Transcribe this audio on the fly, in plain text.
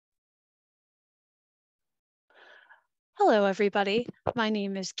Hello, everybody. My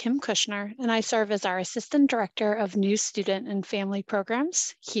name is Kim Kushner, and I serve as our Assistant Director of New Student and Family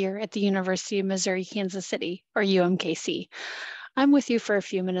Programs here at the University of Missouri-Kansas City, or UMKC. I'm with you for a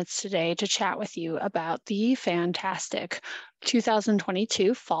few minutes today to chat with you about the fantastic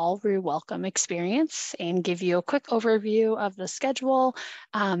 2022 Fall Roo Welcome experience and give you a quick overview of the schedule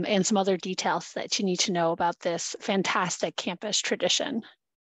and some other details that you need to know about this fantastic campus tradition.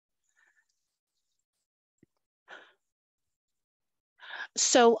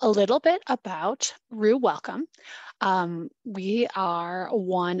 So a little bit about Roo Welcome. We are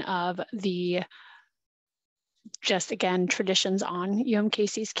one of the traditions on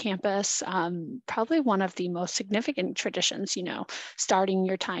UMKC's campus, probably one of the most significant traditions, starting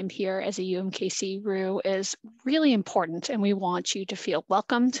your time here as a UMKC Roo is really important, and we want you to feel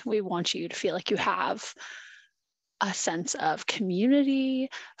welcomed. We want you to feel like you have a sense of community,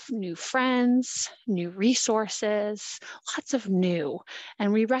 new friends, new resources, lots of new.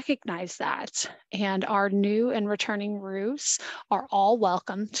 And we recognize that. And our new and returning Roos are all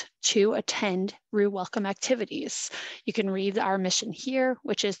welcomed to attend Roo Welcome activities. You can read our mission here,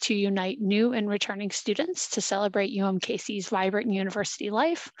 which is to unite new and returning students to celebrate UMKC's vibrant university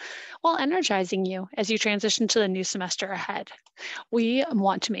life while energizing you as you transition to the new semester ahead. We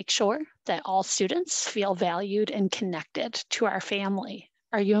want to make sure that all students feel valued and connected to our family,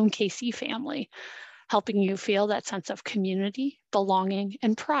 our UMKC family, helping you feel that sense of community, belonging,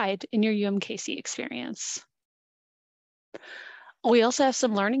 and pride in your UMKC experience. We also have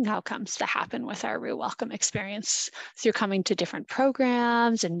some learning outcomes to happen with our Roo Welcome experience. Through coming to different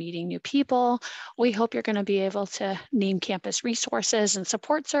programs and meeting new people, we hope you're going to be able to name campus resources and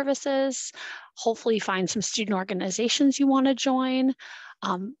support services, hopefully find some student organizations you want to join,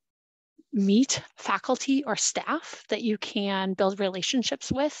 meet faculty or staff that you can build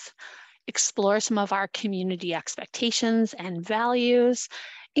relationships with, explore some of our community expectations and values,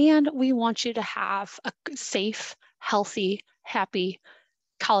 and we want you to have a safe, healthy, happy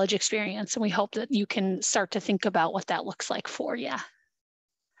college experience. And we hope that you can start to think about what that looks like for you.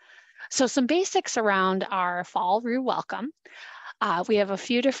 So some basics around our Fall Roo Welcome. We have a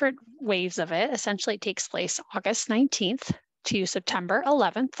few different waves of it. Essentially, it takes place August 19th to September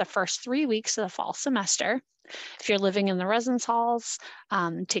 11th, the first 3 weeks of the fall semester. If you're living in the residence halls,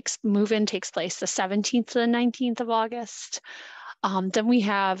 move-in takes place the 17th to the 19th of August. Then we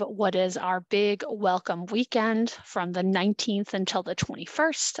have what is our big welcome weekend from the 19th until the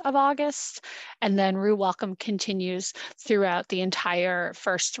 21st of August. And then Roo Welcome continues throughout the entire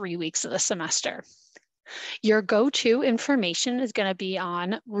first 3 weeks of the semester. Your go-to information is going to be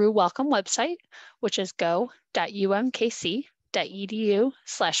on Roo Welcome website, which is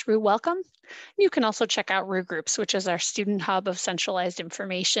go.umkc.edu/Roo Welcome. You can also check out Roo Groups, which is our student hub of centralized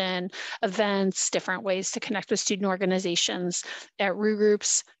information, events, different ways to connect with student organizations at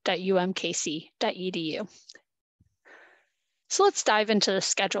roogroups.umkc.edu. So let's dive into the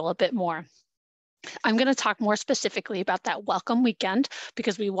schedule a bit more. I'm going to talk more specifically about that welcome weekend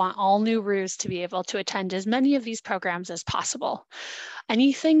because we want all new Roos to be able to attend as many of these programs as possible.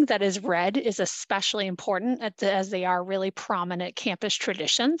 Anything that is red is especially important as they are really prominent campus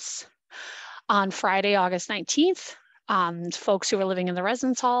traditions. On Friday, August 19th, folks who are living in the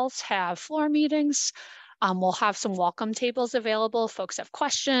residence halls have floor meetings. We'll have some welcome tables available. Folks have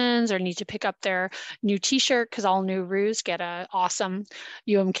questions or need to pick up their new t-shirt because all new Roos get an awesome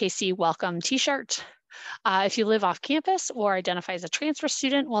UMKC welcome t-shirt. If you live off campus or identify as a transfer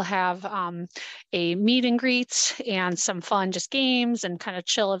student, we'll have a meet and greet and some fun just games and kind of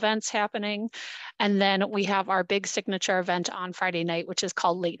chill events happening. And then we have our big signature event on Friday night, which is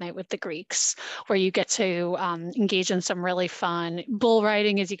called Late Night with the Greeks, where you get to engage in some really fun bull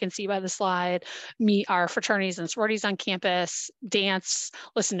riding, as you can see by the slide, meet our fraternities and sororities on campus, dance,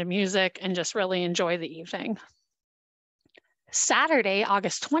 listen to music, and just really enjoy the evening. Saturday,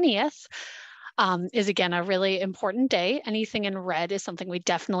 August 20th, is again a really important day. Anything in red is something we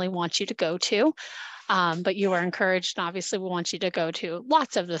definitely want you to go to, but you are encouraged, and obviously we want you to go to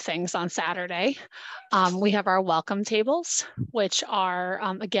lots of the things on Saturday. We have our welcome tables, which are,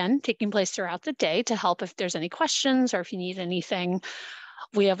 again, taking place throughout the day to help if there's any questions or if you need anything.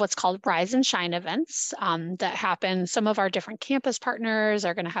 We have what's called Rise and Shine events that happen. Some of our different campus partners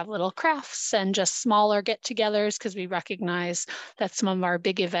are going to have little crafts and just smaller get-togethers because we recognize that some of our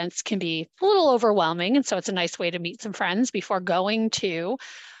big events can be a little overwhelming. And so it's a nice way to meet some friends before going to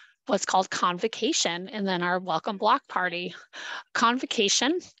what's called Convocation and then our welcome block party.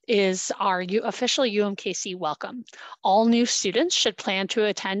 Convocation is our official UMKC welcome. All new students should plan to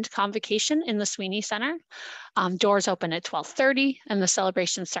attend Convocation in the Sweeney Center. Doors open at 12:30 and the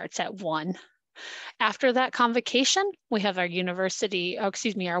celebration starts at 1. After that convocation, we have our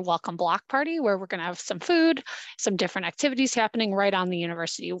our welcome block party where we're gonna have some food, some different activities happening right on the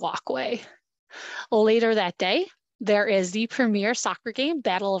university walkway. Later that day, there is the premier soccer game,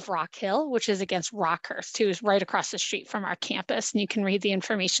 Battle of Rock Hill, which is against Rockhurst, who is right across the street from our campus. And you can read the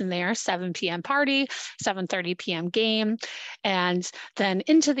information there, 7 p.m. party, 7:30 p.m. game. And then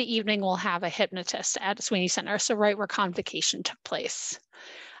into the evening, we'll have a hypnotist at Sweeney Center, so right where convocation took place.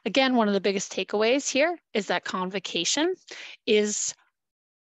 Again, one of the biggest takeaways here is that convocation is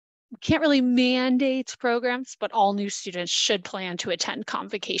can't really mandate programs, but all new students should plan to attend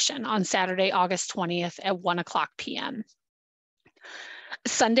convocation on Saturday, August 20th at 1:00 p.m.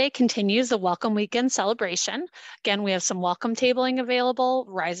 Sunday continues the Welcome Weekend celebration. Again, we have some welcome tabling available,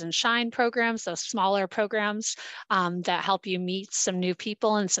 Rise and Shine programs, those smaller programs that help you meet some new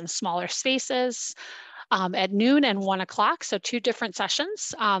people in some smaller spaces. At noon and 1:00, so 2 different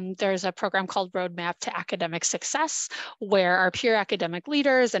sessions. There's a program called Roadmap to Academic Success, where our peer academic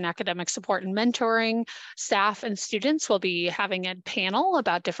leaders and academic support and mentoring staff and students will be having a panel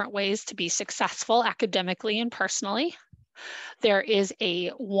about different ways to be successful academically and personally. There is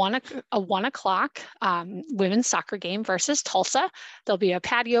a 1:00 women's soccer game versus Tulsa. There'll be a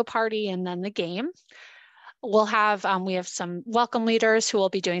patio party and then the game. We'll have, we have some welcome leaders who will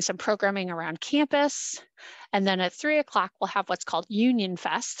be doing some programming around campus. And then at 3:00, we'll have what's called Union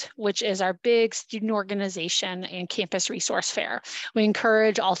Fest, which is our big student organization and campus resource fair. We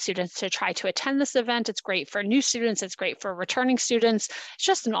encourage all students to try to attend this event. It's great for new students. It's great for returning students. It's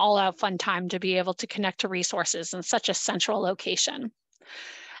just an all-out fun time to be able to connect to resources in such a central location.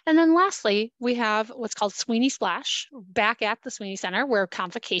 And then lastly, we have what's called Sweeney Splash back at the Sweeney Center where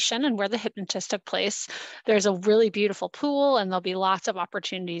convocation and where the hypnotist took place. There's a really beautiful pool and there'll be lots of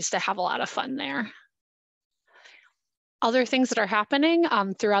opportunities to have a lot of fun there. Other things that are happening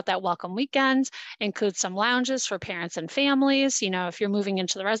throughout that welcome weekend include some lounges for parents and families. You know, if you're moving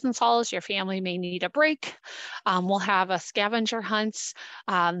into the residence halls, your family may need a break. We'll have a scavenger hunt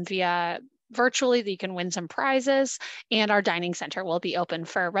via virtually that you can win some prizes, and our dining center will be open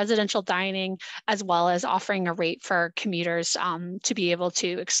for residential dining as well as offering a rate for commuters to be able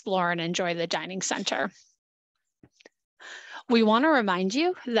to explore and enjoy the dining center. We want to remind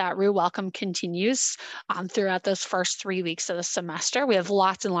you that Roo Welcome continues throughout those first 3 weeks of the semester. We have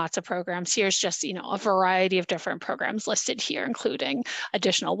lots and lots of programs. Here's just, you know, a variety of different programs listed here, including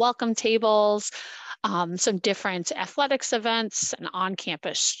additional welcome tables, some different athletics events, an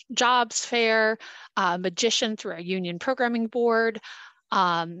on-campus jobs fair, magician through our union programming board,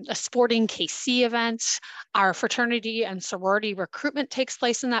 a sporting KC event. Our fraternity and sorority recruitment takes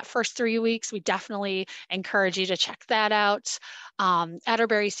place in that first 3 weeks. We definitely encourage you to check that out.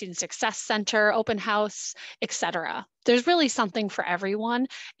 Atterbury Student Success Center, open house, etc. There's really something for everyone,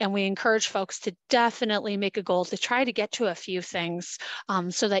 and we encourage folks to definitely make a goal to try to get to a few things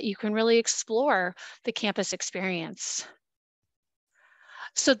so that you can really explore the campus experience.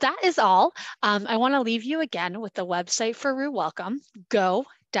 So that is all. I want to leave you again with the website for Roo Welcome,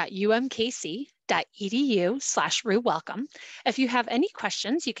 go.umkc.edu/Roo Welcome. If you have any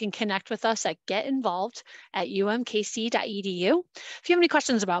questions, you can connect with us at getinvolved@umkc.edu. If you have any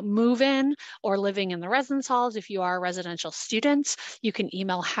questions about move-in or living in the residence halls, if you are a residential student, you can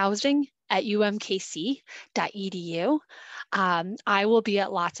email housing@umkc.edu. I will be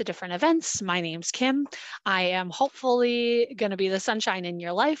at lots of different events. My name's Kim. I am hopefully going to be the sunshine in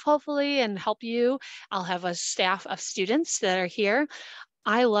your life, hopefully, and help you. I'll have a staff of students that are here.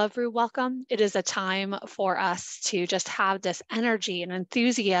 I love Roo Welcome. It is a time for us to just have this energy and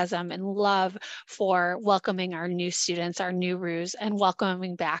enthusiasm and love for welcoming our new students, our new Roos, and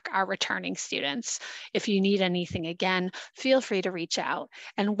welcoming back our returning students. If you need anything again, feel free to reach out,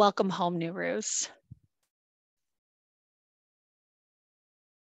 and welcome home, new Roos.